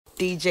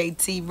DJ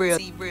T Real.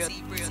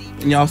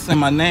 And y'all say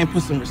my name,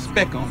 put some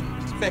respect on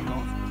it. Respect on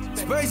it.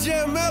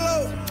 SpaceJam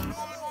Melo.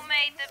 Who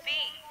made the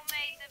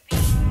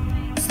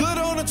beat? Slid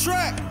on the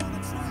track.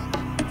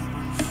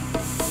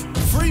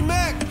 Free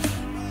Mac.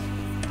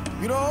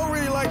 You know, I don't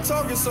really like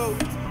talking, so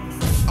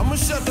I'ma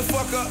shut the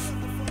fuck up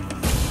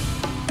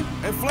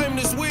and flame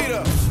this weed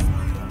up.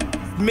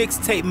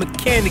 MixTape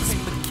mechanics.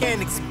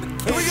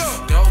 Here we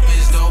go. Dope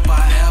is dope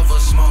I ever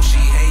smoke. She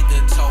hate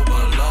the toe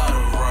but love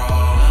the raw.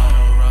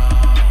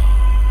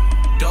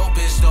 Dope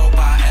is dope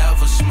I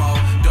ever smoke.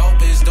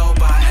 Dope is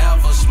dope I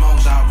ever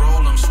smoked. I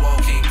roll them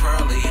smoking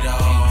Pearlito.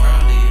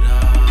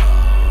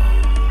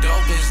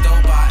 Dope is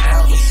dope I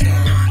ever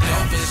smoke.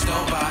 Dope is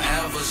dope I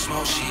ever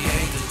smoke. She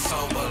hate the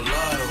toe but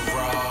love the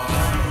raw.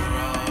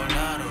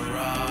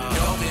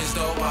 Dope is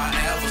dope I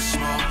ever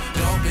smoke.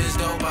 Dope is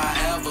dope I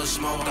ever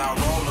smoked. I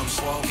roll them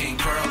smoking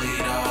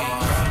Pearlito.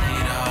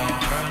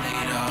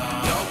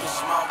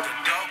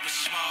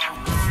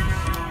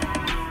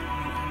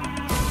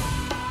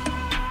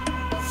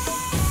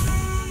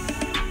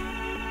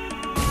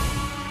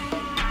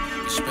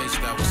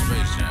 That was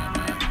SpaceJam,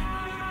 man.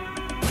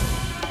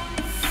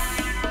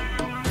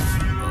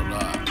 Roll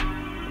up.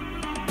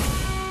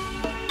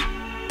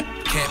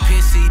 Can't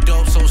pissy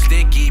dope so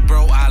sticky,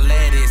 bro. I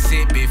let it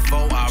sit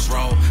before I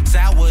roll.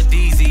 Sour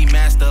DZ,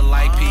 master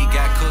like P.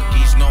 Got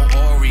cookies, no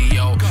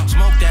Oreo.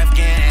 Smoked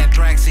Afghan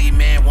Anthraxy,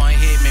 man. One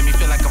hit made me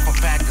feel like I'm from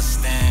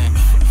Pakistan.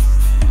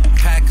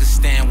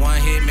 One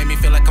hit made me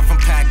feel like I'm from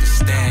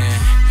Pakistan.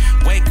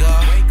 Wake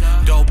up,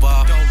 dope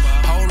up,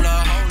 hold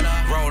up,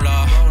 roll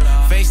up.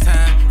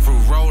 FaceTime,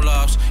 fruit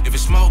roll-ups. If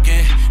it's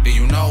smoking, then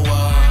you know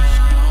us.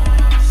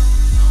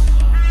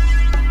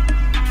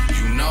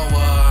 You know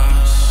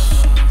us.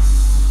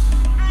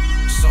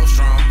 So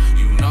strong,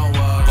 you know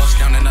us. Bust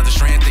down another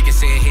strand, think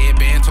it's a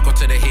headband. Took her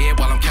to the head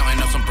while I'm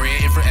counting up some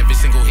bread. And for every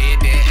single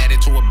head there,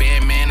 added to a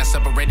band, man. I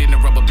separated the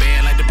rubber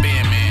band like the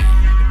band, man.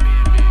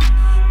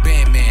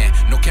 Band, man.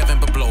 No Kevin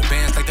but blow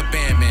bands like the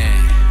band,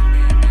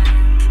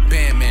 man.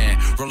 Band, man.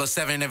 Roll a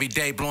 7 every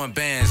day, blowing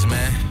bands,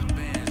 man.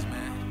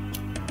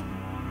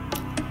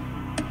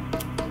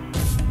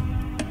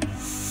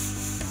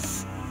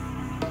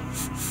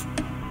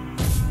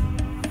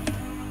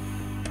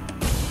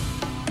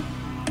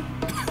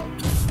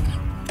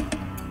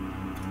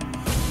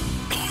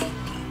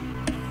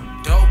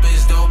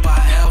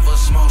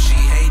 She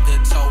hate the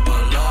toe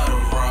but love the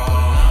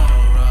raw.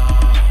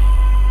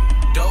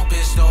 Dope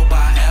is dope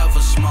I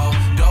ever smoke.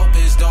 Dope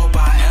is dope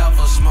I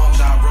ever smoked.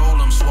 I roll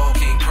them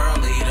smoking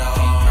Pearlito.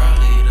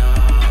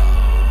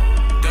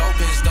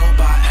 Dope is dope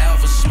I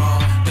ever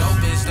smoke.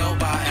 Dope is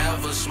dope I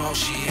ever smoke.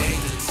 She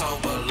hate the toe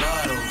but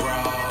love the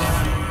raw.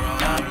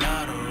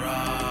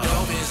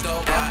 Dope is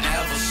dope I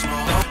ever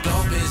smoke.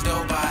 Dope is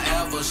dope I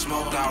ever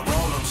smoked. I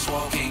roll them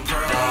smoking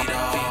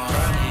Pearlito.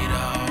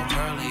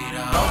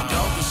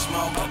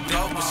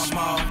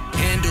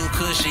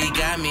 She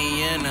got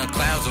me in the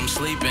clouds, I'm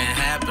sleeping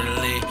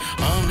happily.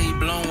 Only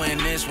blowing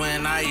this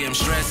when I am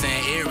stressing,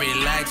 it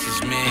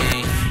relaxes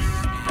me.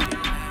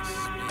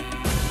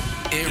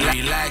 It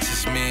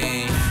relaxes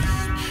me.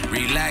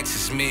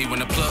 Relaxes me when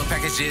the plug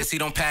packages, he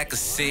don't pack a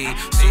C.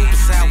 Super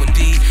sour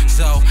D,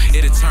 so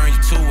it'll turn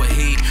you to a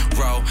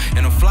hero.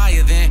 And I'm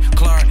flyer than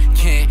Clark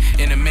Kent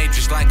in the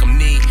Matrix like I'm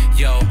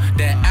Neo.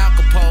 That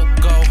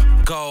Acapulco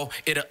go,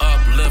 it'll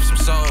uplift some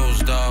souls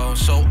though.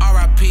 So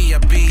R.I.P. I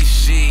be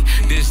she.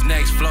 This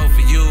next flow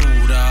for you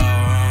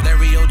though.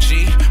 Larry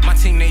OG, my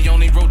team they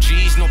only roll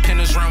G's, no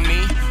pinners around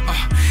me.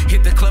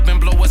 Hit the club and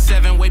blow a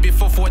 7 way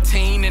before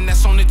 14, and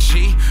that's on the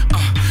G.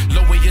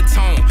 Lower your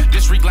tone,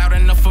 this rig loud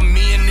enough for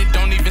me and it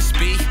don't even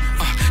speak.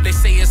 They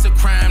say it's a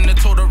crime to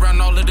tote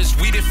around all of this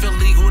weed, it feel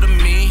legal to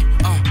me.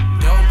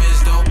 Dope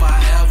is dope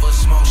I ever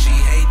smoke. She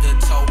hate the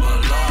toe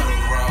but love the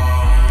raw.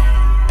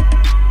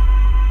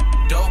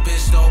 Dope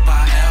is dope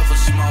I ever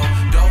smoke.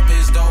 Dope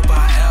is dope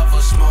I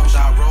ever smoked.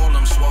 I roll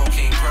them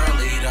smoking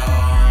Pearlito.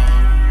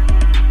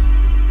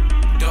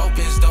 Dope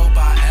is dope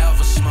I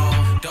ever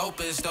smoke.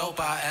 Dope is dope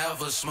I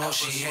ever smoke.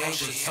 She hate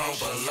the toe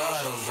but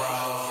love the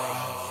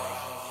raw.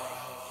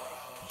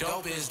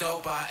 Dope is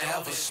dope I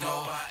ever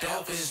smoke.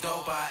 Dope is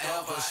dope I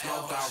ever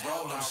smoked. I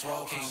roll them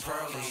smoking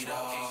Pearlito.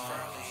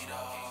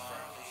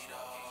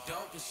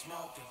 Dope is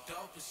smoking,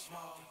 dope is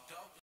smoking,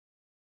 dope is